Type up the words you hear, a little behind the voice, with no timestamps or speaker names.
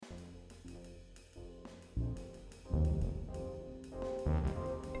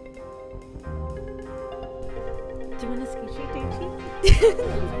Okay,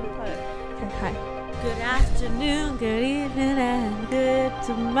 hi. Good afternoon, good evening, and good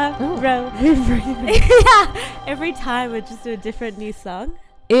tomorrow. Oh. Yeah, every time we just do a different new song.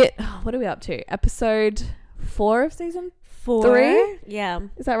 What are we up to? Episode 4 of season 4? 3? Yeah.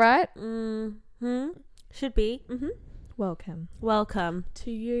 Is that right? Should be. Welcome Welcome.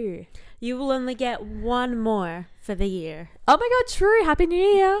 to you. You will only get one more for the year. Oh my god, true. Happy New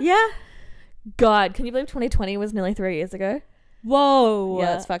Year. Yeah. God, can you believe 2020 was nearly 3 years ago? Whoa.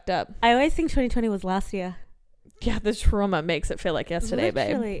 Yeah, that's fucked up. I always think 2020 was last year. Yeah, the trauma makes it feel like yesterday,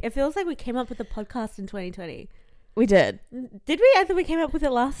 Literally. babe. It feels like we came up with the podcast in 2020. We did. Did we? I thought we came up with it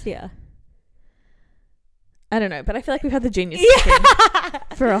last year. I don't know, but I feel like we've had the genius Yeah.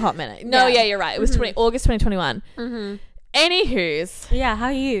 for a hot minute. No, Yeah. yeah, you're right. It was August 2021. Anywho's, Yeah, how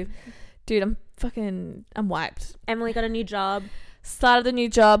are you? dude, I'm wiped. Emily got a new job. Started a new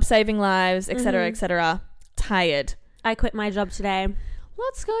job, saving lives, etc., etc. Tired. I quit my job today.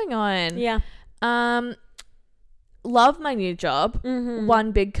 What's going on? Yeah. Love my new job.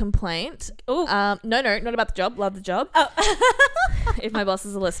 One big complaint. Oh. No, not about the job. Love the job. Oh. If my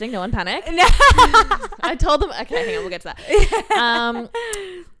bosses are listening, no one panic. No. I told them. Okay, hang on. We'll get to that.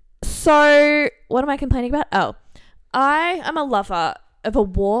 So what am I complaining about? Oh, I am a lover of a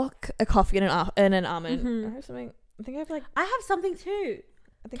walk, a coffee, and an almond. I have something. I think I have I have something too.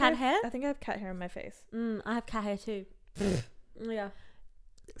 Cat hair? I think I have cat hair on my face. I have cat hair too. Yeah.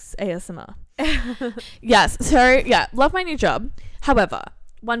 It's ASMR. Yes. So yeah, love my new job. However,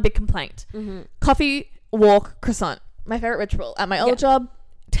 one big complaint: coffee, walk, croissant. My favorite ritual at my old job.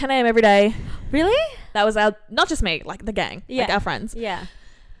 10 a.m. every day. Really? That was not just me, like the gang, like our friends. Yeah.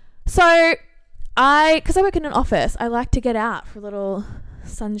 So because I work in an office, I like to get out for a little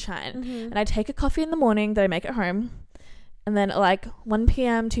sunshine, and I take a coffee in the morning that I make at home, and then at like 1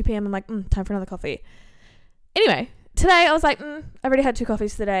 p.m, 2 p.m, I'm like, time for another coffee. Anyway, today I was like, I've already had 2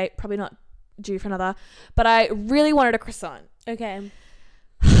 coffees today, probably not due for another, but I really wanted a croissant. Okay.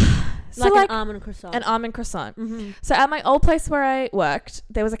 So like an almond croissant. An almond croissant. So at my old place where I worked,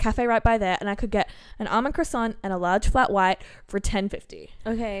 there was a cafe right by there, and I could get an almond croissant and a large flat white for $10.50.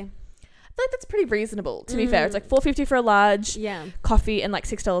 Okay. I feel like that's pretty reasonable, to be fair. It's like $4.50 for a large coffee and like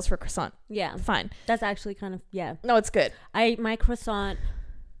 $6 for a croissant. Yeah. Fine. That's actually kind of, No, it's good. My croissant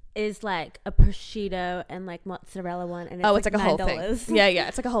is like a prosciutto and like mozzarella one, and it's like a whole thing. Yeah,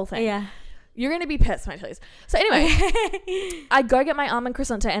 it's like a whole thing. Yeah. You're going to be pissed when I tell you this. So anyway, I go get my almond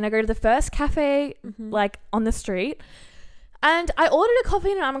croissant and I go to the first cafe like on the street, and I ordered a coffee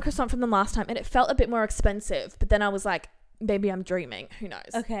and an almond croissant from them last time, and it felt a bit more expensive, but then I was like, maybe I'm dreaming. Who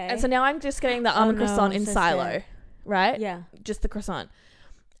knows? Okay. And so now I'm just getting the almond croissant in silo, sad. right? Yeah. Just the croissant.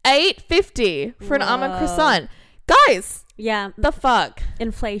 $8.50 for an almond croissant. Guys, Yeah. the fuck?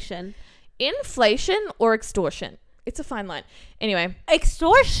 Inflation Or extortion? It's a fine line. Anyway.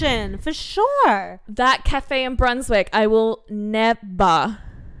 Extortion, for sure. That cafe in Brunswick, I will never.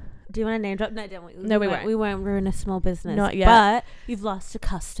 Do you want to name drop? No, don't we? No, we won't. We won't ruin a small business. Not yet. But you've lost a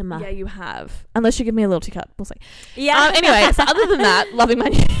customer. Yeah, you have. Unless you give me a loyalty card. We'll see. Yeah. Anyway, so other than that, loving my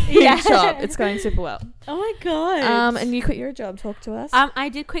new job. It's going super well. Oh my god. And you quit your job. Talk to us. I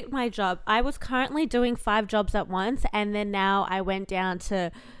did quit my job. I was currently doing 5 jobs at once, and then now I went down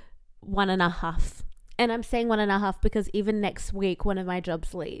to 1.5. And I'm saying 1.5 because even next week, one of my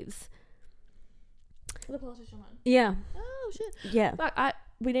jobs leaves. The politician one. Yeah. Oh shit. Yeah. Fuck,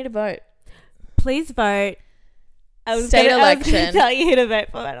 we need a vote. Please vote. I was State gonna election. tell you who to vote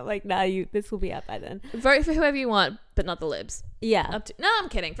for, and I'm like, nah, this will be out by then. Vote for whoever you want, but not the libs. Yeah. No, I'm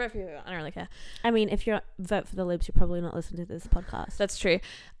kidding. Vote for whoever you want. I don't really care. I mean, if you vote for the libs, you're probably not listening to this podcast. That's true.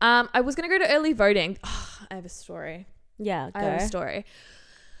 I was gonna go to early voting. I have a story. Yeah, go. I have a story.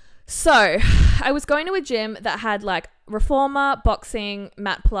 So, I was going to a gym that had like reformer, boxing,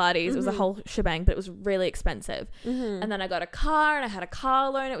 mat Pilates. It was a whole shebang, but it was really expensive. And then I got a car, and I had a car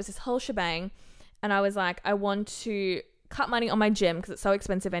loan. It was this whole shebang. And I was like, I want to cut money on my gym because it's so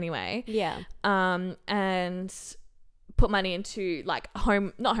expensive anyway. Yeah. And put money into like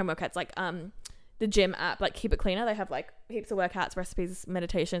not home workouts, like the gym app, like Keep It Cleaner. They have like heaps of workouts, recipes,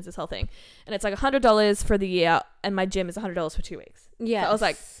 meditations, this whole thing. And it's like $100 for the year, and my gym is $100 for 2 weeks. Yeah. So I was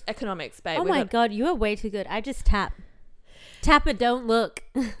like, economics, babe. Oh my God, you are way too good. I just tap. Tap it, don't look.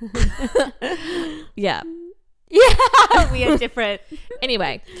 Yeah. Yeah. We are different.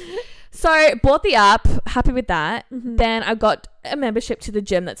 Anyway, so bought the app, happy with that. Then I got a membership to the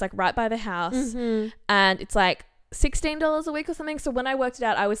gym that's like right by the house, and it's like $16 a week or something. So when I worked it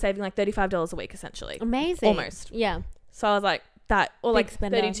out, I was saving like $35 a week essentially. Amazing. Almost. Yeah. So I was like, that, or like Big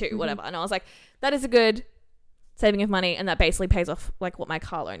spender. 32, whatever. And I was like, that is a good saving of money, and that basically pays off like what my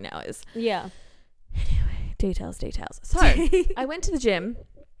car loan now is. Yeah. Anyway, Details. So I went to the gym.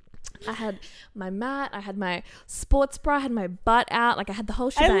 I had my mat, I had my sports bra, I had my butt out, like I had the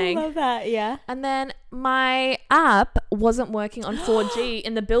whole shebang. I love that, yeah. And then my app wasn't working on 4G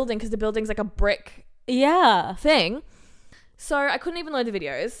in the building because the building's like a brick thing. So I couldn't even load the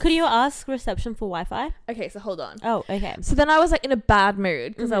videos. Could you ask reception for Wi-Fi? Okay, so hold on. Oh, okay. So then I was like in a bad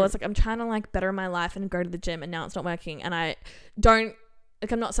mood because I was like, I'm trying to like better my life and go to the gym, and now it's not working, and I don't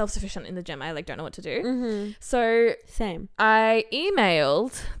like, I'm not self-sufficient in the gym. I like don't know what to do. So same. I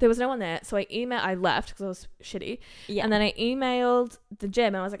emailed. There was no one there, so I left because I was shitty. Yeah. And then I emailed the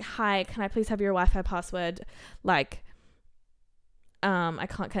gym and I was like, "Hi, can I please have your Wi-Fi password? Like, I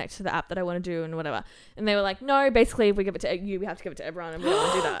can't connect to the app that I want to do and whatever." And they were like, "No, basically, if we give it to you, we have to give it to everyone, and we don't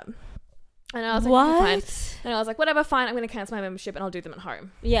want to do that." And I was like, "What?" Okay, fine. And I was like, "Whatever, fine. I'm going to cancel my membership and I'll do them at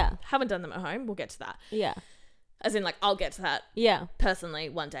home." Yeah. Haven't done them at home. We'll get to that. Yeah. As in, like, I'll get to that. Yeah. Personally,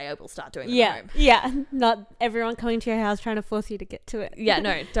 one day I will start doing them at home. Yeah. Not everyone coming to your house trying to force you to get to it. Yeah,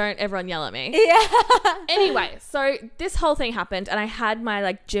 no, don't everyone yell at me. Yeah. Anyway, so this whole thing happened and I had my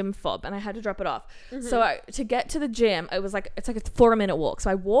like gym fob and I had to drop it off. So to get to the gym, it's like a 4-minute walk.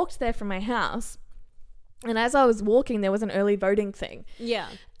 So I walked there from my house, and as I was walking, there was an early voting thing. Yeah.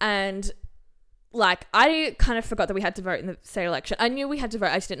 And like, I kind of forgot that we had to vote in the state election. I knew we had to vote.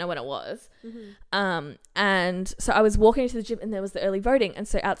 I just didn't know when it was. And so I was walking to the gym and there was the early voting. And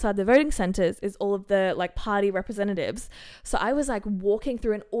so outside the voting centers is all of the like party representatives. So I was like walking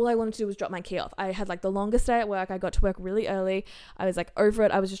through and all I wanted to do was drop my key off. I had like the longest day at work. I got to work really early. I was like over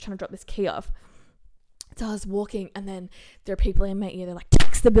it. I was just trying to drop this key off. So I was walking and then there are people in my ear. They're like,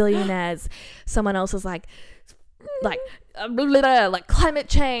 "Tax the billionaires." Someone else was like climate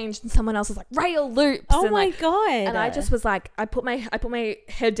change, and someone else was like rail loops. Oh and my like, god! And I just was like, I put my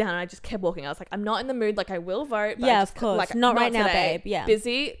head down and I just kept walking. I was like, I'm not in the mood. Like I will vote. But Yeah, of course. Like Not right now, today. babe. Yeah.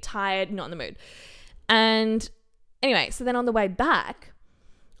 Busy, tired, not in the mood. And anyway, so then on the way back,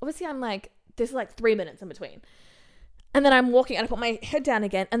 obviously I'm like, there's like 3 minutes in between. And then I'm walking and I put my head down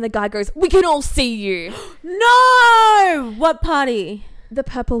again and the guy goes, "We can all see you." No! What party? The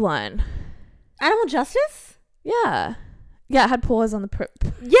purple one. Animal justice? Yeah. Yeah, it had paws on the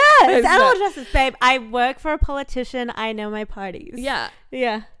Yes, It's animal not- justice, babe. I work for a politician. I know my parties. Yeah.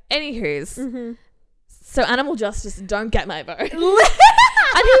 Yeah. Anywho's. So animal justice, don't get my vote.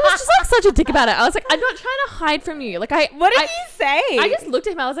 And he was just like such a dick about it. I was like, I'm not trying to hide from you. Like What did you say? I just looked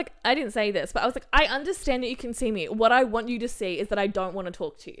at him. I was like, I didn't say this, but I was like, I understand that you can see me. What I want you to see is that I don't want to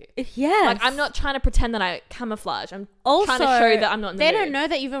talk to you. Yes. Like I'm not trying to pretend that I camouflage. I'm also trying to show that I'm not in the They mood. don't know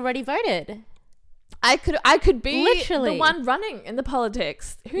that you've already voted. I could be Literally. the one running in the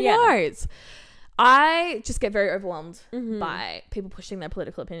politics. Who Yeah. knows? I just get very overwhelmed by people pushing their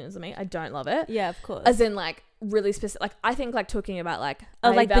political opinions on me. I don't love it. Yeah, of course. As in like really specific. Like I think like talking about like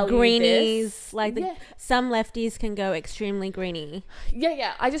like the value greenies, this. like Yeah. some lefties can go extremely greeny.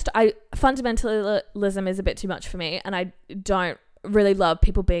 Yeah. I fundamentalism is a bit too much for me, and I don't really love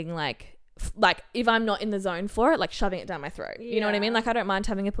people being like if I'm not in the zone for it, like shoving it down my throat. You know what I mean? Like I don't mind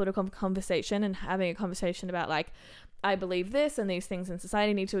having a political conversation and having a conversation about like I believe this and these things in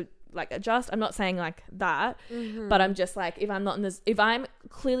society need to like adjust. I'm not saying like that, but I'm just like if I'm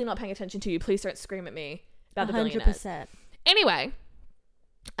clearly not paying attention to you, please don't scream at me about the billionaires. 100%. Anyway,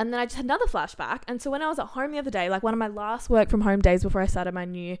 and then I just had another flashback. And so when I was at home the other day, like one of my last work from home days before I started my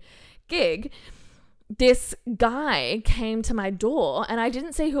new gig, this guy came to my door and I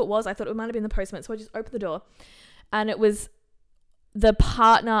didn't see who it was. I thought it might have been the postman. So I just opened the door and it was the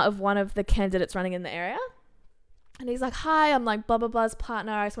partner of one of the candidates running in the area. And he's like, "Hi, I'm like blah, blah, blah's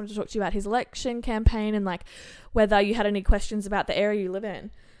partner. I just wanted to talk to you about his election campaign and like whether you had any questions about the area you live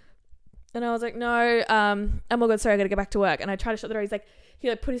in." And I was like, "No, I'm all good. Sorry, I got to get back to work." And I tried to shut the door. He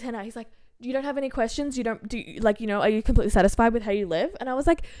like put his hand out. He's like, "You don't have any questions? Are you completely satisfied with how you live?" And I was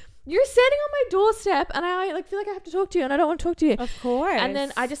like, "You're standing on my doorstep and I like feel like I have to talk to you and I don't want to talk to you." Of course. And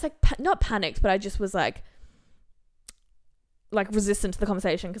then I just like not panicked, but I just was like resistant to the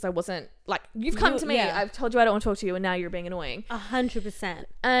conversation because I wasn't like, you've come to me, I've told you I don't want to talk to you, and now you're being annoying. 100%.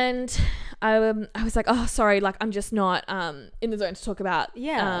 And I was like, "Oh, sorry, like I'm just not in the zone to talk about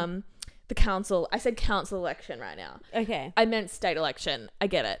the council." I said council election right now. Okay. I meant state election. I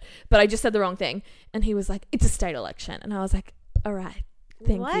get it, but I just said the wrong thing. And he was like, "It's a state election," and I was like, "All right."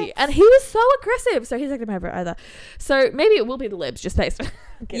 Thank you. And he was so aggressive. So he's not going to my vote either. So maybe it will be the Libs just based.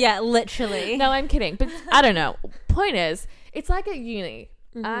 Yeah, literally. No, I'm kidding. But I don't know. Point is, it's like at uni.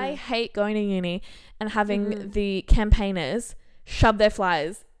 I hate going to uni and having the campaigners shove their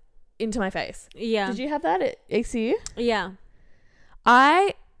flyers into my face. Yeah. Did you have that at ACU? Yeah.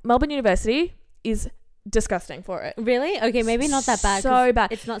 Melbourne University is disgusting for it. Really? Okay, maybe not that bad. So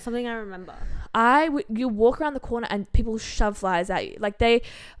bad. It's not something I remember. You walk around the corner and people shove flyers at you. Like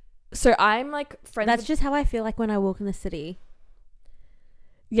so I'm like friends. That's just how I feel like when I walk in the city.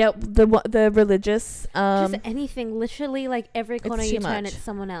 Yeah, the religious just anything, literally, like every corner you turn, it's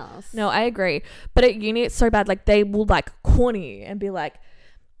someone else. No, I agree. But at uni, it's so bad. Like they will like corner you and be like,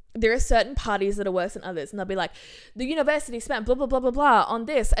 there are certain parties that are worse than others, and they'll be like, the university spent blah blah blah blah blah on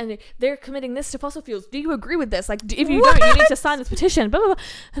this, and they're committing this to fossil fuels. Do you agree with this? Like, if you don't, you need to sign this petition. Blah blah blah.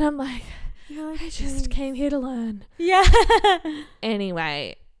 And I'm like, I just came here to learn. Yeah.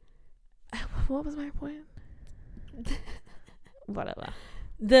 Anyway, what was my point? Whatever.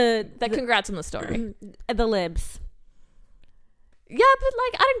 The congrats on the story. The libs. Yeah, but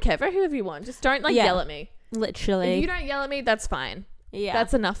like I don't care for whoever you want. Just don't yell at me. Literally. If you don't yell at me, that's fine. Yeah.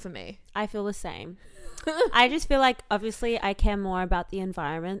 That's enough for me. I feel the same. I just feel like obviously I care more about the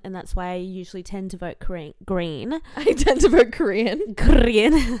environment, and that's why I usually tend to vote green. I tend to vote Korean.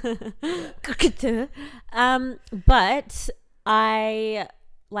 But I'm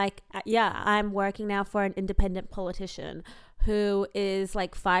working now for an independent politician who is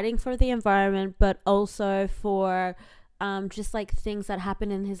like fighting for the environment, but also for just like things that happen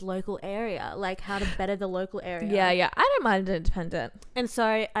in his local area, like how to better the local area. Yeah. I don't mind an independent. And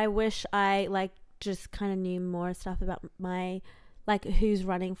so I wish I like just kind of knew more stuff about my like who's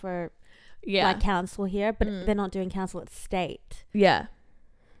running for like council here, but they're not doing council, it's state. Yeah.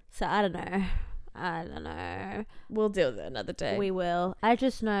 So I don't know. We'll deal with it another day. We will. I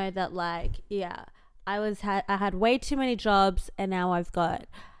just know that like I had way too many jobs, and now I've got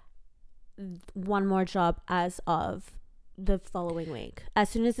one more job as of the following week. As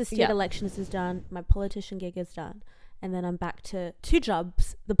soon as the state elections is done, my politician gig is done, and then I'm back to 2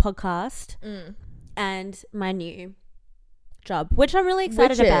 jobs: the podcast and my new job, which I'm really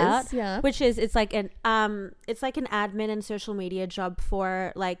excited about. Which is it's like an admin and social media job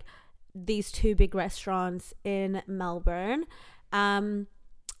for like these 2 big restaurants in Melbourne.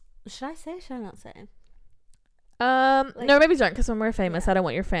 Should I say? Should I not say? No, maybe don't, because when we're famous, I don't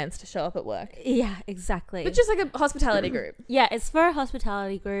want your fans to show up at work. Yeah, exactly. But just like a hospitality group. Yeah, it's for a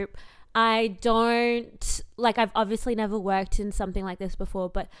hospitality group. I don't like. I've obviously never worked in something like this before,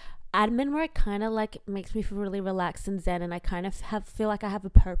 but admin work kind of like makes me feel really relaxed and zen, and I kind of feel like I have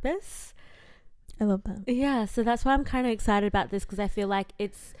a purpose. I love that. Yeah, so that's why I'm kind of excited about this, because I feel like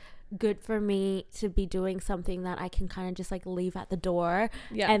it's good for me to be doing something that I can kind of just like leave at the door.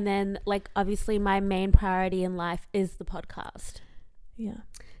 Yeah. And then like obviously my main priority in life is the podcast. Yeah.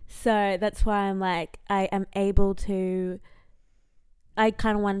 So that's why I'm like, I am able to, I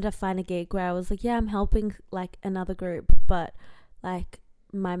kind of wanted to find a gig where I was like, yeah, I'm helping like another group, but like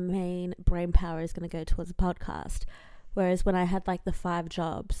my main brain power is going to go towards the podcast. Whereas when I had like the 5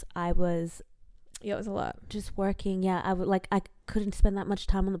 jobs, I was it was a lot. Just working, I would like I couldn't spend that much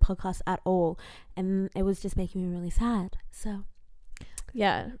time on the podcast at all, and it was just making me really sad. So,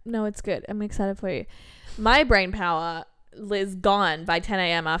 yeah, no, it's good. I'm excited for you. My brain power is gone by 10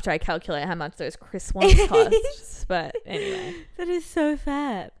 a.m. after I calculate how much those crisp ones cost. But anyway, that is so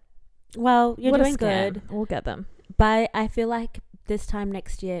fat. Well, you're doing good. We'll get them. But I feel like this time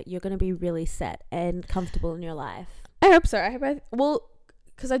next year, you're going to be really set and comfortable in your life. I hope so.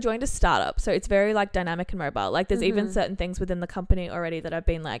 Because I joined a startup, so it's very like dynamic and mobile. Like there's even certain things within the company already that I've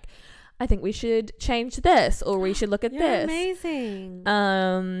been like, I think we should change this, or we should look at this. Amazing.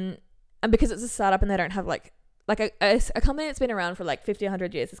 And because it's a startup and they don't have like a company that's been around for like 50,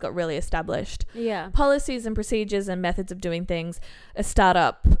 100 years, it's got really established policies and procedures and methods of doing things. A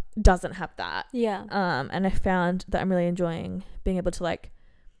startup doesn't have that. Yeah. And I found that I'm really enjoying being able to like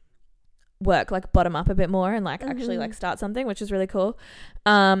work like bottom up a bit more and like actually like start something, which is really cool.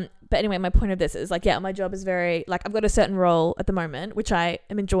 But anyway, my point of this is like, my job is very like, I've got a certain role at the moment which I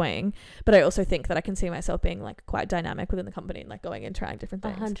am enjoying, but I also think that I can see myself being like quite dynamic within the company and like going and trying different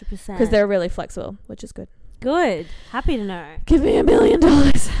things. 100%, because they're really flexible, which is good. Happy to know. Give me $1 million.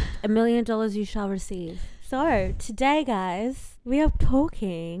 $1 million you shall receive. So today, guys, we are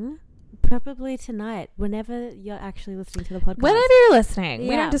talking probably tonight, whenever you're actually listening to the podcast. Whenever you're listening.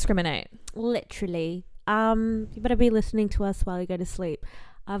 We don't discriminate. Literally. You better be listening to us while you go to sleep.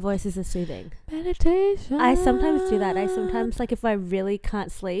 Our voices are soothing. Meditation. I sometimes do that. I sometimes, like, if I really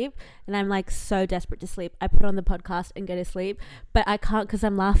can't sleep and I'm like so desperate to sleep, I put on the podcast and go to sleep, but I can't because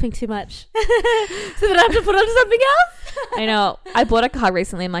I'm laughing too much. So then I have to put on something else. I know. I bought a car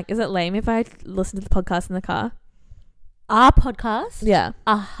recently. I'm like, is it lame if I listen to the podcast in the car? Our podcast? Yeah.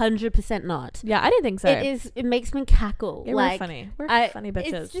 100% not. Yeah, I didn't think so. It makes me cackle. Yeah, like, we're funny. We're funny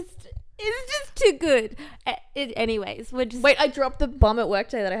bitches. It's just too good. Anyways, we're just... Wait, I dropped the bomb at work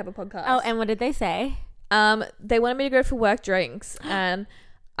today that I have a podcast. Oh, and what did they say? They wanted me to go for work drinks, and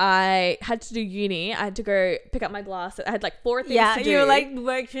I had to do uni. I had to go pick up my glasses. I had like 4 things to do. You were like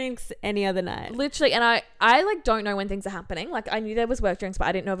work drinks any other night. Literally. And I like don't know when things are happening. Like I knew there was work drinks, but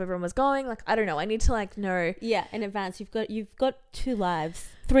I didn't know if everyone was going. Like I don't know. I need to like know. Yeah, in advance. You've got 2 lives.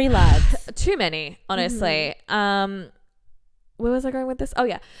 3 lives. Too many, honestly. Where was I going with this? Oh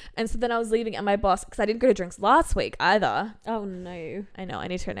yeah. And so then I was leaving and my boss, because I didn't go to drinks last week either. Oh no. I know. I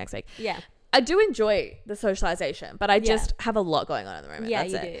need to go next week. Yeah. I do enjoy the socialization, but I just have a lot going on at the moment. Yeah,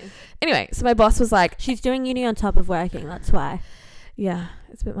 That's you it. do. Anyway, so my boss was like, She's doing uni on top of working. That's why. yeah,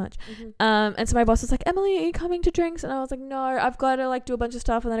 it's a bit much. And so my boss was like, Emily, are you coming to drinks? And I was like, no, I've got to like do a bunch of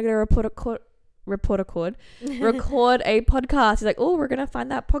stuff and then I got to record a podcast. He's like, oh, we're gonna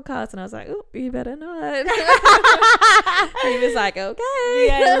find that podcast, and I was like, oh, you better not. He was like, okay.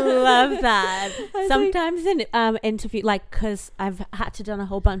 Yeah, I love that. Sometimes in interview, like, because I've had to done a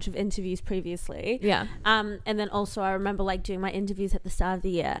whole bunch of interviews previously. Yeah. And then also I remember like doing my interviews at the start of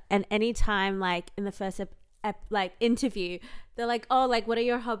the year, and anytime like in the first like interview, they're like, oh, like what are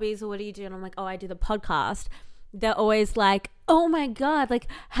your hobbies or what do you do? And I'm like, oh, I do the podcast. They're always like, oh my god, like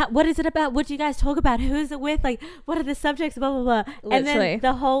what is it about? What do you guys talk about? Who is it with? Like what are the subjects? Blah blah blah. Literally. And then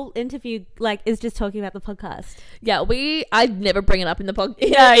the whole interview like is just talking about the podcast. Yeah, I never bring it up in the podcast.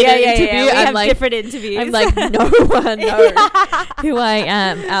 Yeah. We have like, different interviews. I'm like, no one knows who I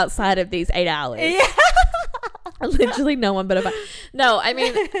am outside of these 8 hours. Yeah. Literally no one but no, I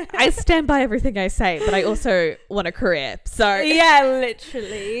mean, I stand by everything I say, but I also want a career. So yeah,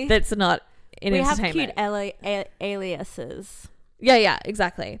 literally. That's not in we have entertainment. cute aliases. Yeah,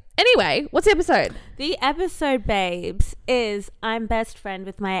 exactly. Anyway, what's the episode? The episode, babes, is I'm best friend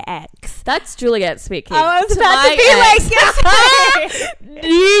with my ex. That's Juliet speaking. I was to about my to be ex.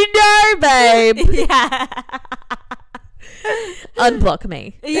 You know, babe. Yeah. Unblock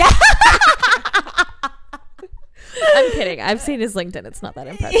me. Yeah. I'm kidding. I've seen his LinkedIn. It's not that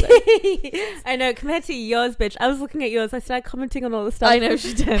impressive. I know. Compared to yours, bitch. I was looking at yours. I started commenting on all the stuff. I know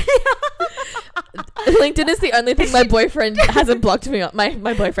she did. LinkedIn is the only thing my boyfriend hasn't blocked me on. My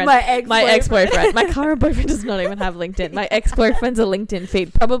boyfriend. My ex-boyfriend. My current boyfriend does not even have LinkedIn. My ex-boyfriend's a LinkedIn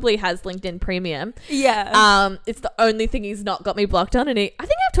feed. Probably has LinkedIn Premium. Yeah. It's the only thing he's not got me blocked on. And I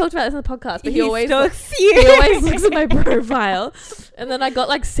think I've talked about this in the podcast, but he always stalks you. He always looks at my profile. And then I got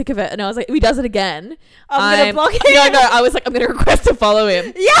like sick of it, and I was like, if he does it again, I'm gonna block him. No, I was like, I'm gonna request to follow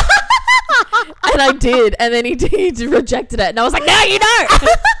him. Yeah. And I did, and then he rejected it, and I was like, no, you don't.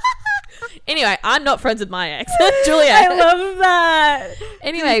 Anyway, I'm not friends with my ex, Julia. I love that.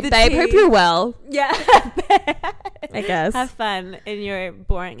 Anyway, babe, hope you're well. Yeah. I guess. Have fun in your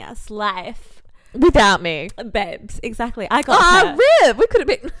boring ass life. Without me. Babes, exactly. I got her. Rip. We could have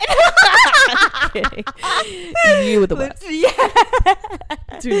been. Kidding. You were the worst. Yeah.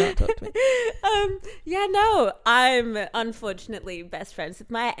 Do not talk to me. Yeah, no. I'm unfortunately best friends with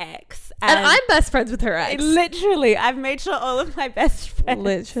my ex. And I'm best friends with her ex. Literally. I've made sure all of my best friends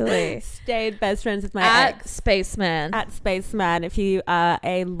literally stayed best friends with my ex. ex. Spaceman. At Spaceman. If you are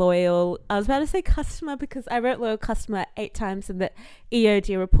a loyal, I was about to say customer because I wrote loyal customer 8 times in the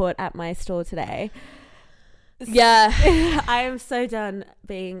EOD report at my store today. Yeah. I am so done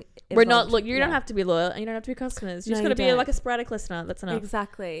being involved. We're not, look, you don't have to be loyal and you don't have to be customers. You just got to be like a sporadic listener. That's enough.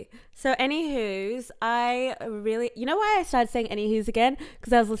 Exactly. So anywho's, I really, you know why I started saying anywho's again?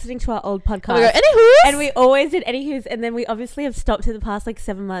 Because I was listening to our old podcast. We go, anywho's? And we always did anywho's, and then we obviously have stopped in the past like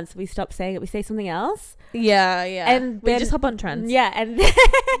 7 months. We stopped saying it. We say something else. Yeah. And we then, just hop on trends. Yeah. And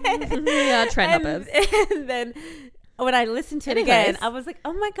then yeah, trend hoppers. And then when I listened to it again, I was like,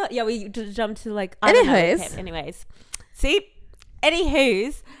 oh my God. Yeah, we jumped to like, anyways. See?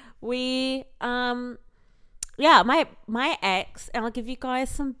 Anywho's, we, yeah, my ex, and I'll give you guys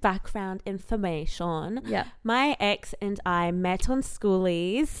some background information. Yeah. My ex and I met on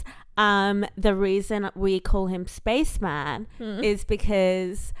schoolies. The reason we call him Spaceman is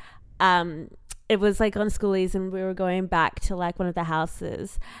because, it was like on schoolies and we were going back to like one of the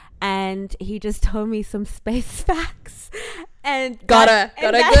houses and he just told me some space facts and got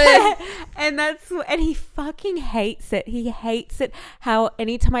good. And he fucking hates it. He hates it how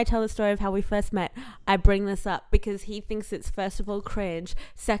anytime I tell the story of how we first met, I bring this up because he thinks it's first of all cringe.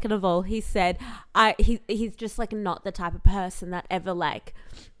 Second of all, he said he's just like not the type of person that ever like,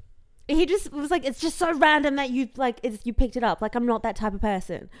 he just was like, it's just so random that you like you picked it up. Like, I'm not that type of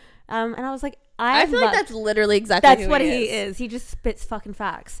person. And I was like, I feel like that's literally exactly what he is. He just spits fucking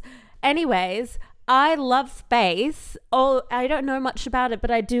facts. Anyways, I love space. Oh, I don't know much about it, but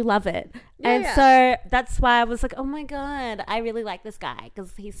I do love it. So that's why I was like, oh my God, I really like this guy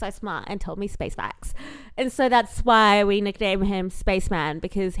because he's so smart and told me space facts. And so that's why we nicknamed him Spaceman,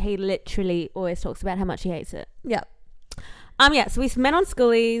 because he literally always talks about how much he hates it. Yeah. Yeah, so we met on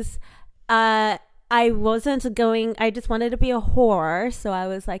Schoolies. I wasn't going, I just wanted to be a whore. So I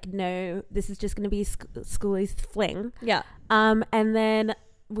was like, no, this is just going to be Schoolies fling. Yeah. And then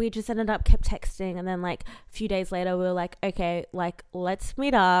we just ended up kept texting. And then like a few days later, we were like, okay, like let's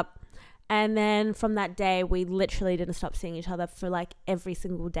meet up. And then from that day, we literally didn't stop seeing each other for like every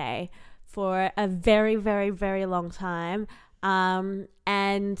single day for a very, very, very long time.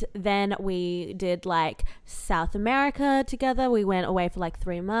 And then we did like South America together. We went away for like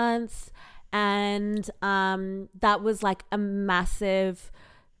 3 months. And that was like a massive,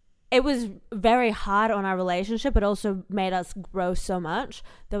 it was very hard on our relationship, but also made us grow so much.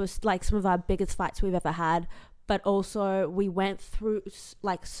 There was like some of our biggest fights we've ever had, but also we went through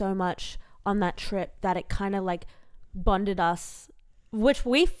like so much on that trip that it kind of like bonded us, which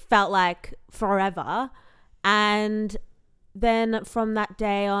we felt like forever. And then from that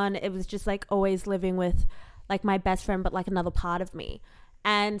day on, it was just like always living with like my best friend, but like another part of me.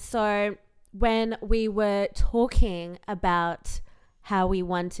 And so when we were talking about how we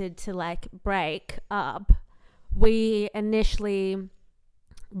wanted to like break up, we initially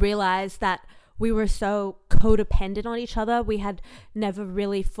realized that we were so codependent on each other. We had never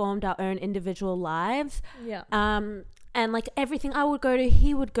really formed our own individual lives. Yeah. And like everything I would go to,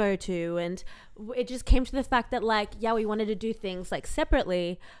 he would go to. And it just came to the fact that like, yeah, we wanted to do things like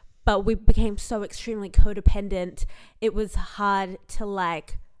separately, but we became so extremely codependent. It was hard to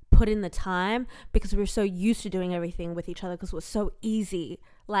like put in the time because we were so used to doing everything with each other because it was so easy.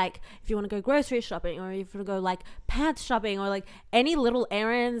 Like if you want to go grocery shopping, or if you want to go like pants shopping, or like any little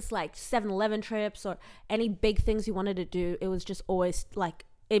errands like 7-Eleven trips, or any big things you wanted to do, it was just always like,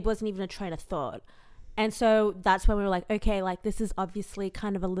 it wasn't even a train of thought. And so that's when we were like, okay, like this is obviously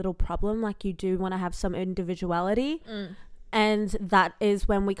kind of a little problem. Like you do want to have some individuality. And that is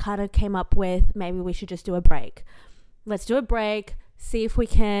when we kind of came up with, maybe we should just do a break. Let's do a break, see if we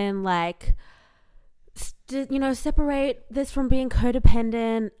can like, separate this from being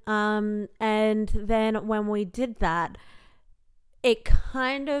codependent. And then when we did that, it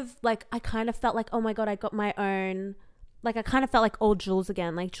kind of like, I kind of felt like, oh my God, I got my own, like I kind of felt like old Jules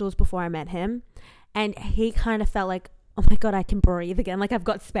again, like Jules before I met him. And he kind of felt like, oh my God, I can breathe again. Like I've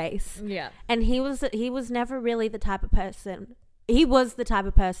got space. Yeah. And he was never really the type of person. He was the type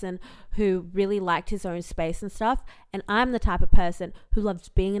of person who really liked his own space and stuff. And I'm the type of person who loves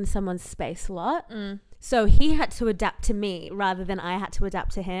being in someone's space a lot. So he had to adapt to me rather than I had to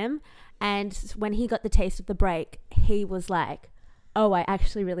adapt to him. And when he got the taste of the break, he was like, oh, I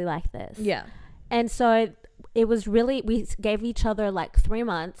actually really like this. Yeah. And so it was really, we gave each other like 3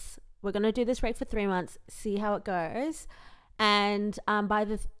 months. We're going to do this break for 3 months, see how it goes. And by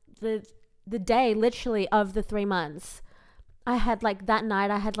the day, literally, of the 3 months, I had like that night,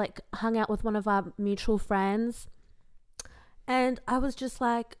 I had like hung out with one of our mutual friends. And I was just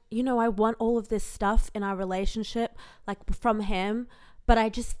like, I want all of this stuff in our relationship, like from him, but I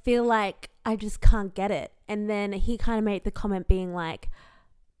just feel like I just can't get it. And then he kind of made the comment being like,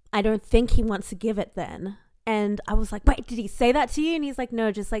 I don't think he wants to give it then. And I was like, wait, did he say that to you? And he's like,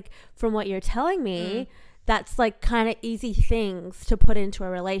 no, just like from what you're telling me, that's like kind of easy things to put into a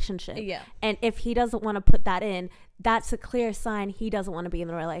relationship. Yeah. And if he doesn't want to put that in, that's a clear sign he doesn't want to be in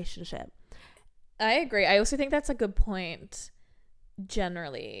the relationship. I agree. I also think that's a good point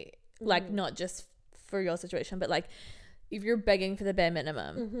generally, like not just for your situation, but like if you're begging for the bare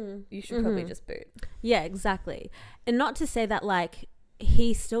minimum, you should probably just boot. Yeah, exactly. And not to say that like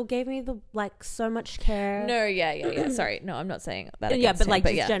he still gave me the like so much care. No, yeah. Sorry, no, I'm not saying that. Yeah, but him, like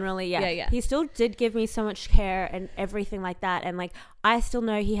but just generally, yeah. He still did give me so much care and everything like that, and like I still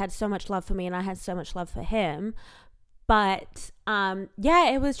know he had so much love for me, and I had so much love for him. But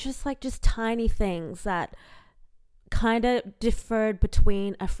it was just like just tiny things that kind of differed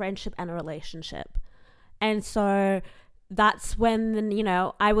between a friendship and a relationship, and so that's when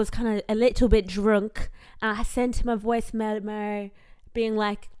I was kind of a little bit drunk, and I sent him a voice memo being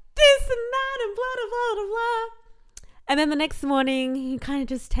like this and that and blah blah blah blah blah. And then the next morning he kind of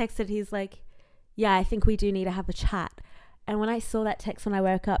just texted, he's like, yeah, I think we do need to have a chat. And when I saw that text when I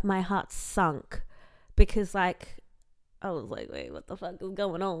woke up, my heart sunk, because like I was like, wait, what the fuck is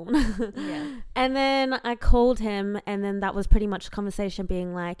going on? Yeah. And then I called him, and then that was pretty much the conversation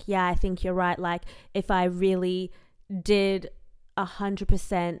being like, yeah, I think you're right. Like if I really did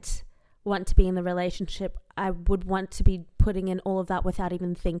 100% want to be in the relationship, I would want to be putting in all of that without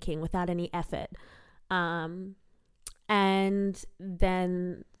even thinking, without any effort. And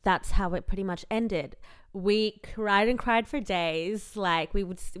then that's how it pretty much ended. We cried and cried for days. Like we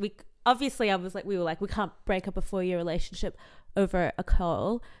obviously I was like, we were like, we can't break up a 4-year relationship. over a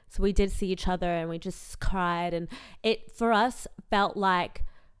call. So we did see each other and we just cried, and it for us felt like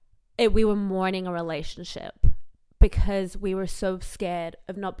we were mourning a relationship because we were so scared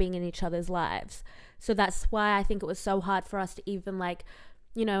of not being in each other's lives. So that's why I think it was so hard for us to even like,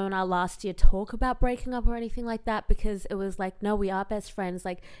 you know, in our last year talk about breaking up or anything like that, because it was like, no, we are best friends.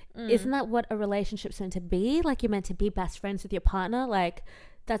 Like, isn't that what a relationship's meant to be? Like, you're meant to be best friends with your partner. Like,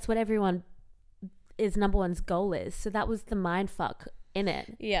 that's what everyone is number one's goal is. So that was the mind fuck in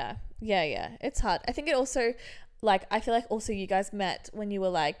it. Yeah. It's hard. I think it also, like, I feel like also you guys met when you were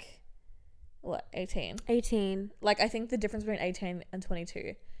like, what, 18? 18. Like, I think the difference between 18 and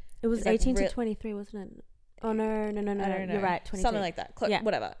 22. It was 18 to 23, wasn't it? Oh, no. I don't know. You're right, 22. Something like that.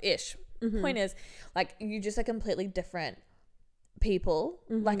 Whatever, ish. Point is, like, you just are completely different people.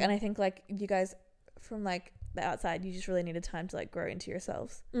 Like, and I think, like, you guys from, like, the outside, you just really needed time to, like, grow into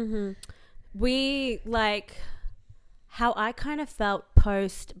yourselves. We, like, how I kind of felt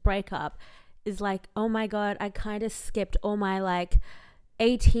post breakup is like, oh my God, I kind of skipped all my, like,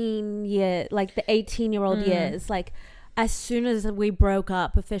 18-year-old years. Like, as soon as we broke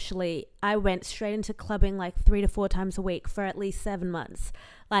up officially, I went straight into clubbing like 3 to 4 times a week for at least 7 months.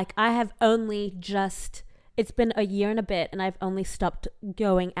 Like, I have only just, it's been a year and a bit, and I've only stopped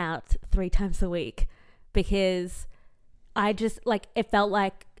going out 3 times a week because I just, like, it felt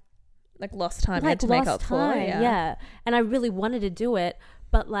like lost time, like, to make up for. Yeah. And I really wanted to do it,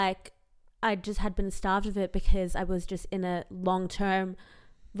 but like, I just had been starved of it because I was just in a long-term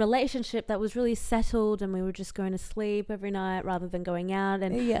relationship that was really settled, and we were just going to sleep every night rather than going out,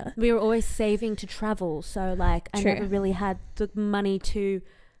 and we were always saving to travel. So like, I never really had the money to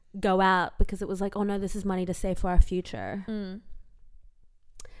go out because it was like, oh no, this is money to save for our future. You're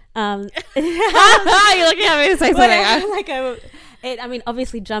looking at me to say something. I mean,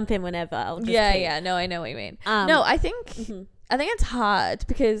 obviously jump in whenever. I'll just no, I know what you mean. No, I think it's hard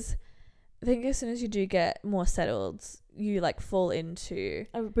because I think as soon as you do get more settled, you like fall into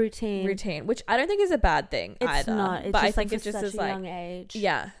a routine, which I don't think is a bad thing either. It's not. It's but just I think like it just such is a like young age.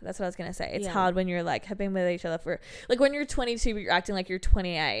 Yeah, that's what I was gonna say. It's hard when you're like have been with each other for like when you're 22 but you're acting like you're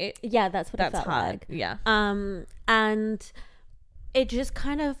 28. Yeah, that's what it felt hard. Like. Yeah. And it just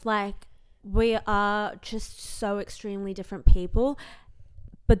kind of like we are just so extremely different people.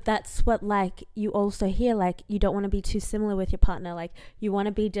 But that's what, like, you also hear, like, you don't want to be too similar with your partner. Like, you want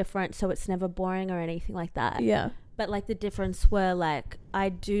to be different so it's never boring or anything like that. Yeah. But, like, the difference were, like, I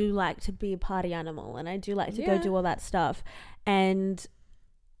do like to be a party animal and I do like to go do all that stuff. And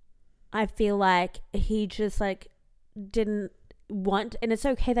I feel like he just, like, didn't want, and it's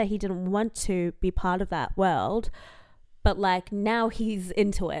okay that he didn't want to be part of that world. But, like, now he's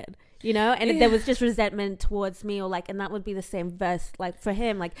into it. You know, and there was just resentment towards me, or like, and that would be the same verse. Like for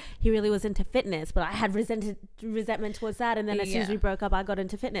him, like he really was into fitness, but I had resentment towards that. And then as soon as we broke up, I got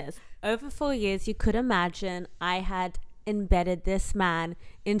into fitness. Over 4 years, you could imagine I had embedded this man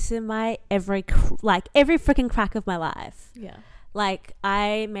into my every freaking crack of my life. Yeah, like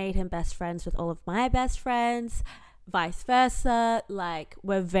I made him best friends with all of my best friends. Vice versa. Like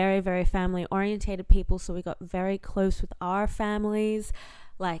we're very, very family orientated people, so we got very close with our families.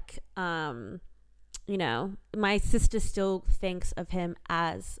 Like, you know, my sister still thinks of him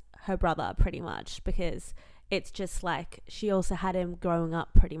as her brother pretty much because it's just like she also had him growing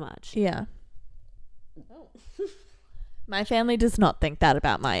up pretty much. Yeah. Oh. My family does not think that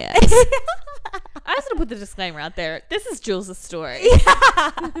about my ex. I just want to put the disclaimer out there. This is Jules' story.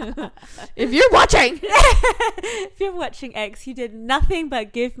 If you're watching. If you're watching X, you did nothing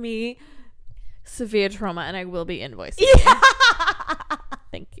but give me severe trauma and I will be invoicing you.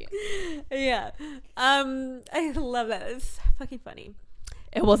 Thank you. Yeah. I love that. It's fucking funny.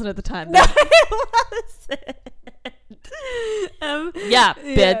 It wasn't at the time. No, it wasn't. Yeah,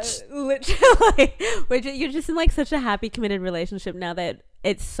 bitch. Literally. You're just in like such a happy, committed relationship now that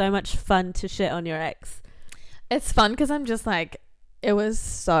it's so much fun to shit on your ex. It's fun because I'm just like, it was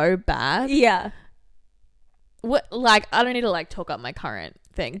so bad. Yeah. What? Like, I don't need to like talk up my current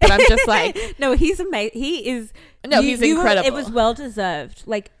thing, but I'm just like, no, he's amazing. He is. No, he's incredible. It was well deserved.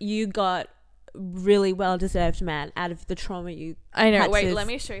 Like you got really well deserved, man, out of the trauma you. I know. Wait, let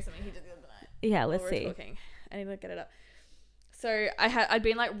me show you something he did the other night. Yeah, let's see. Talking. I need to get it up. So I'd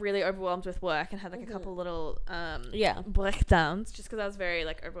been like really overwhelmed with work and had like a couple little breakdowns just because I was very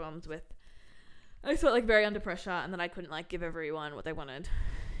like overwhelmed with. I felt like very under pressure, and then I couldn't like give everyone what they wanted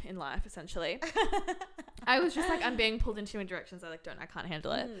in life. Essentially, I was just like, I'm being pulled in too many directions. I can't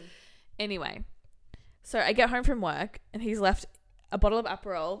handle it. Anyway, so I get home from work and he's left a bottle of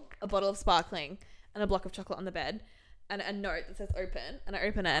Aperol, a bottle of sparkling, and a block of chocolate on the bed, and a note that says open. And I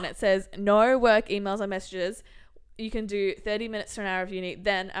open it and it says, no work emails or messages. you can do 30 minutes to an hour of uni,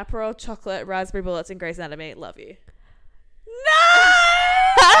 then Aperol, chocolate, raspberry bullets, and Grey's Anatomy. Love you.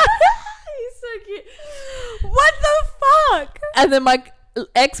 No! He's so cute. What the fuck? And then my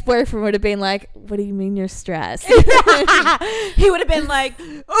ex-boyfriend would have been like, what do you mean you're stressed? He would have been like,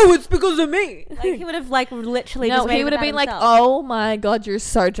 oh, it's because of me. Like, he would have like literally No, just made he it would have about been like, himself. oh my God, you're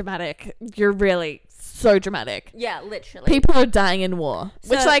so dramatic. You're really so dramatic. Yeah, literally. People are dying in war.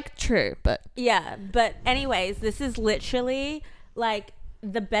 Which, So- like, true, but... Yeah, but anyways, this is literally like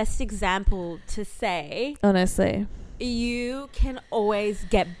the best example to say Honestly. you can always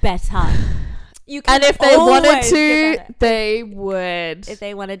get better. You can And if they wanted always to, get better. they would. If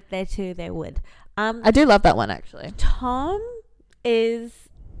they wanted there to, they would. I do love that one, actually. Tom is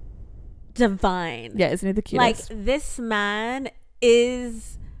divine. Yeah, isn't he the Like, cutest? this man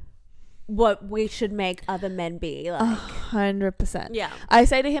is what we should make other men be. Like, 100%. yeah, I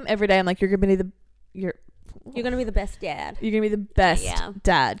say to him every day, I'm like, you're gonna be you're gonna be the best dad. you're gonna be the best Yeah.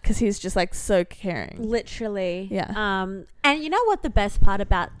 dad, because he's just like so caring. Literally. Yeah. And you know what the best part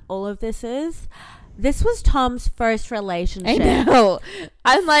about all of this is? This was Tom's first I relationship. know.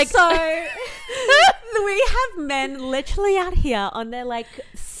 I'm like, So we have men literally out here on their like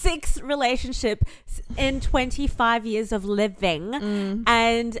 6th relationship in 25 years of living,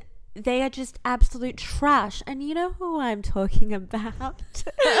 and they are just absolute trash. And you know who I'm talking about.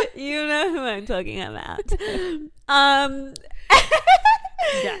 You know who I'm talking about.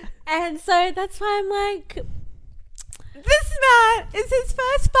 yeah. And so that's why I'm like, this man is his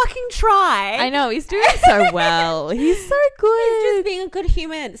first fucking try. I know, he's doing so well. He's so He's good. just being a good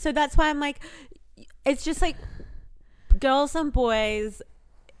human. So that's why I'm like, it's just like, girls and boys,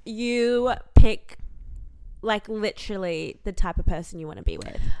 you pick like literally the type of person you want to be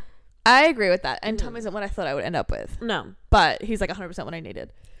with. I agree with that. And Tom isn't what I thought I would end up with. No. But he's like 100% what I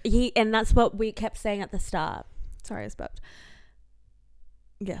needed. And that's what we kept saying at the start. Sorry, I spoke.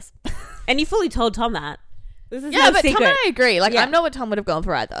 Yes. And you fully told Tom that. This is Yeah, no but secret. Tom and I agree. Like, Yeah. I'm not what Tom would have gone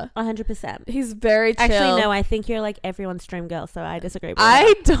for either. 100%. He's very chill. Actually, no, I think you're like everyone's dream girl, so I disagree with I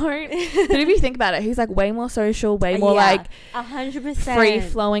that. don't. But if you think about it, he's like way more social, way more like 100% free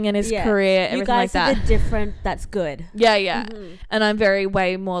flowing in his Yeah. career, You everything guys like are that. the different. That's good. Yeah, yeah. Mhm. And I'm very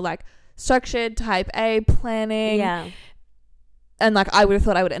way more like structured, type A, planning. Yeah. And like I would have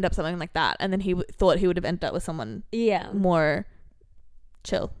thought I would end up something like that, and then he thought he would have ended up with someone Yeah. more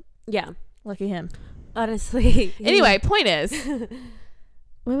chill. Yeah. Lucky him. Honestly. Anyway, point is,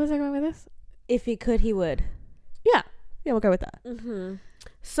 where was I going with this? if he could, he would. Yeah, we'll go with that. Mm-hmm.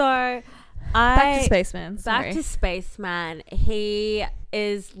 So, Back to Spaceman. Sorry. Back to Spaceman. He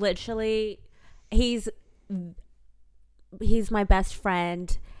is literally, he's my best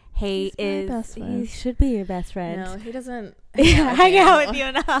friend. He's my best friend. He should be your best friend. No, he doesn't Hang out with you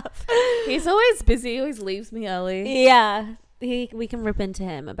enough. He's always busy. He always leaves me early. Yeah. We can rip into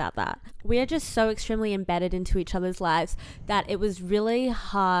him about that. We are just so extremely embedded into each other's lives that it was really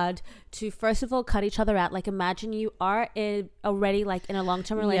hard to, first of all, cut each other out. Like, imagine you are already like in a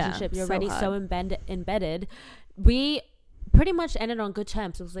long-term relationship. You're so already hard. so embedded. We pretty much ended on good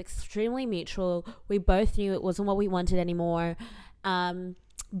terms. It was like extremely mutual. We both knew it wasn't what we wanted anymore.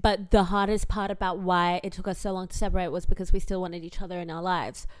 But the hardest part about why it took us so long to separate was because we still wanted each other in our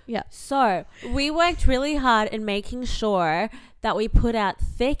lives. Yeah. So we worked really hard in making sure that we put out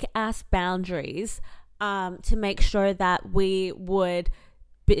thick ass boundaries to make sure that we would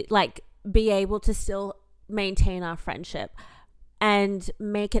be able to still maintain our friendship and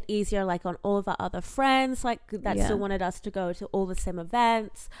make it easier like on all of our other friends like that Yeah. still wanted us to go to all the same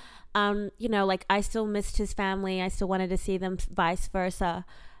events. You know, like I still missed his family. I still wanted to see them, vice versa.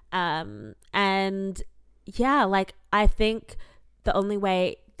 And yeah, like I think the only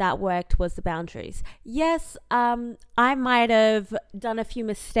way that worked was the boundaries. Yes, I might have done a few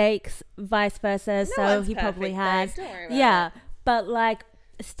mistakes, vice versa. So he probably has. Yeah, but like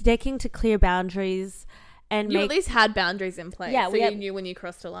sticking to clear boundaries and You at least had boundaries in place. Yeah, so we you had- knew when you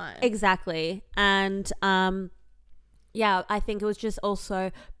crossed a line. Exactly. And yeah, I think it was just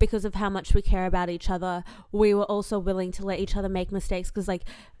also because of how much we care about each other, we were also willing to let each other make mistakes. Because like,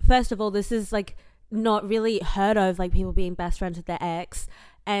 first of all, this is like not really heard of, like people being best friends with their ex.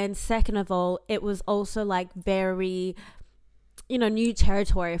 And second of all, it was also like very, you know, new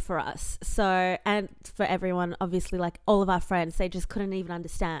territory for us. So, and for everyone, obviously, like all of our friends, they just couldn't even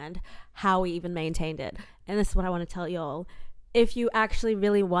understand how we even maintained it. And this is what I want to tell y'all. If you actually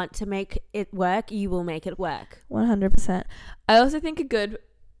really want to make it work, you will make it work. 100%. I also think a good,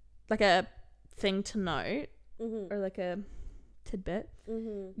 like a thing to note, Mm-hmm. or like a tidbit,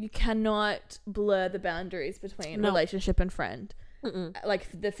 Mm-hmm. you cannot blur the boundaries between No. relationship and friend. like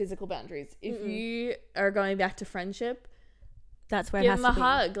the physical boundaries. If you are going back to friendship, that's where it give has them a to be.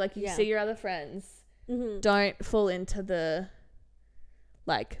 hug. Like, you see your other friends. Don't fall into the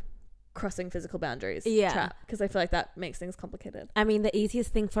like crossing physical boundaries trap, because I feel like that makes things complicated. I mean, the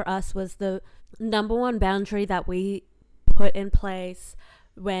easiest thing for us was the number one boundary that we put in place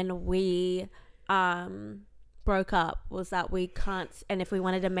when we broke up was that we can't, and if we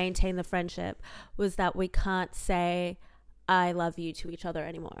wanted to maintain the friendship, was that we can't say I love you to each other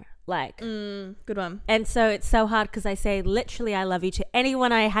anymore. Like, good one. And so it's so hard because I say literally I love you to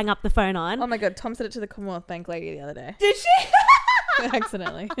anyone I hang up the phone on. Oh my god, Tom said it to the Commonwealth Bank lady the other day. Did she?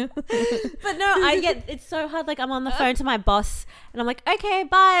 Accidentally. But no, it's so hard. Like, I'm on the phone to my boss and I'm like, okay,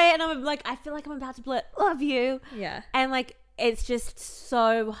 bye, and I'm like, I feel like I'm about to blurt love you. Yeah. And like, it's just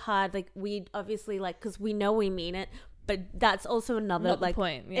so hard. Like, we obviously, like, because we know we mean it, but that's also another Not like the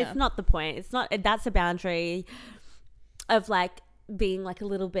point. Yeah. It's not the point. It's not. That's a boundary of like being like a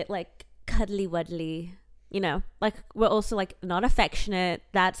little bit like cuddly wuddly, you know. Like, we're also like not affectionate.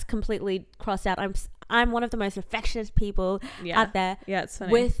 That's completely crossed out. I'm one of the most affectionate people out there. Yeah, it's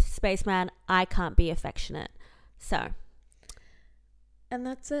funny. With Spaceman, I can't be affectionate. So, and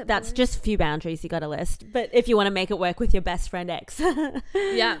that's it. that's just a few boundaries you got to list. But if you want to make it work with your best friend ex.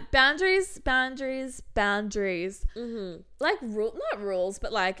 Yeah, boundaries. Like, not rules,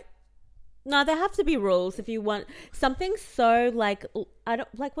 but like, no, there have to be rules if you want something so like, I don't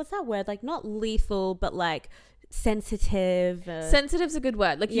like, what's that word? Like, not lethal, but like sensitive. Sensitive's a good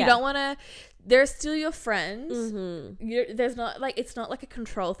word. Like, you don't want to, they're still your friends. There's not like, it's not like a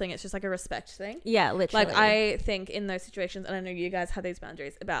control thing. It's just like a respect thing. Yeah, literally. Like, I think in those situations, and I know you guys have these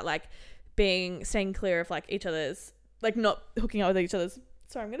boundaries about like staying clear of like each other's, like not hooking up with each other's.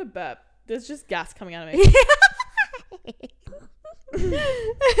 Sorry, I'm going to burp. There's just gas coming out of me.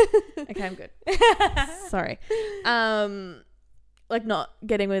 Okay, I'm good. Sorry. Like, not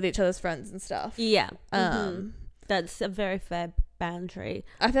getting with each other's friends and stuff. Yeah. That's a very fair boundary.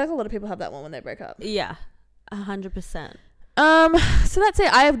 I feel like a lot of people have that one when they break up. Yeah. 100%. So that's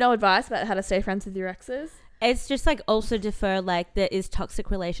it. I have no advice about how to stay friends with your exes. It's just like, also defer, like, there is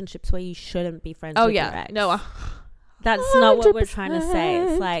toxic relationships where you shouldn't be friends with your ex. No, that's 100%. Not what we're trying to say.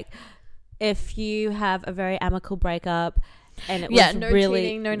 It's like, if you have a very amicable breakup and it was no really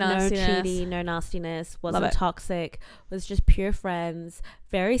cheating, no nastiness. no nastiness, wasn't toxic, was just pure friends,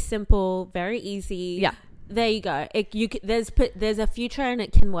 very simple, very easy. Yeah, there you go. There's a future and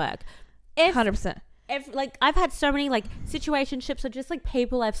it can work. 100%. Like, I've had so many like situationships or just like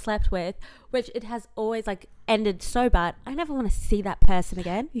people I've slept with, which it has always like ended so bad. I never want to see that person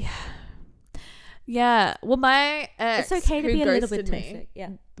again. Yeah. Well, my ex, it's okay to be a little bit me, toxic. Yeah.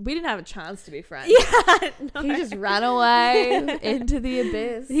 We didn't have a chance to be friends. Yeah. No. He just ran away into the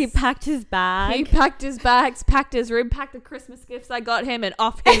abyss. He packed his bag. He packed his bags, packed his room, packed the Christmas gifts I got him, and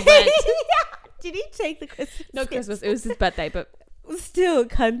off he went. Yeah. Did he take the Christmas? No Christmas. It was his birthday, but still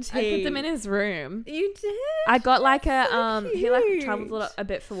cunty. I put them in his room. You did? I got like a so he like cute. traveled a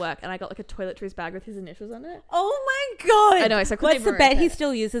bit for work, and I got like a toiletries bag with his initials on it. Oh my god! I know. So I couldn't what's even the bet read he it.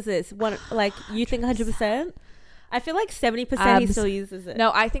 still uses this? One, like, you think 100%? I feel like 70% he still uses it.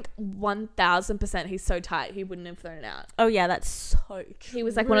 No, I think 1000% he's so tight he wouldn't have thrown it out. Oh yeah, that's so true. He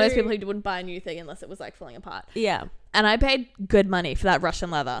was like one of those people who wouldn't buy a new thing unless it was like falling apart. Yeah. And I paid good money for that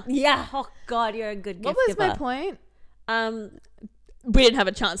Russian leather. Yeah. Oh god, you're a good What gift was giver. my point? We We didn't have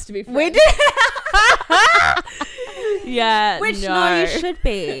a chance to be friends. We did. Yeah. Which no. no, you should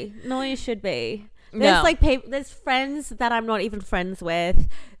be. No, you should be. There's like there's friends that I'm not even friends with.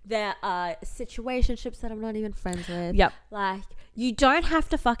 There are situationships that I'm not even friends with. Yep. Like, you don't have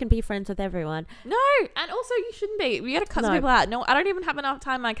to fucking be friends with everyone. No, and also you shouldn't be. You gotta cut some people out. No, I don't even have enough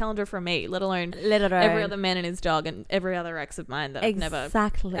time in my calendar for me, let alone every other man and his dog and every other ex of mine that I've never.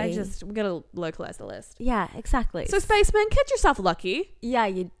 Exactly. We gotta localize the list. Yeah, exactly. So, Spaceman, get yourself lucky. Yeah,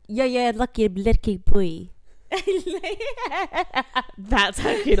 you're lucky lucky boy. That's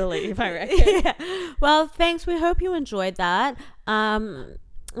how cute to leave, I reckon. Yeah. Well, thanks. We hope you enjoyed that.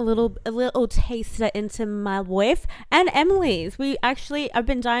 A little taster into my wife and Emily's. I've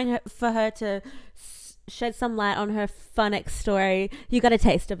been dying for her to shed some light on her fun ex story. You got a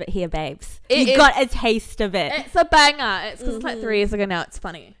taste of it here, babes. You got a taste of it. It's a banger. It's because it's like 3 years ago now. It's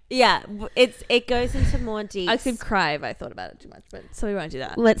funny. Yeah, it goes into more deep. I could cry if I thought about it too much, but so we won't do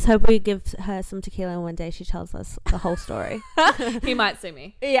that. Let's hope we give her some tequila and one day she tells us the whole story. He might sue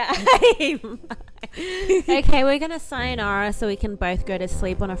me. Yeah. Okay, we're gonna sayonara so we can both go to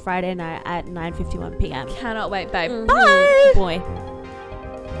sleep on a Friday night at 9:51 p.m. Cannot wait, babe. Mm-hmm. Bye. Boy.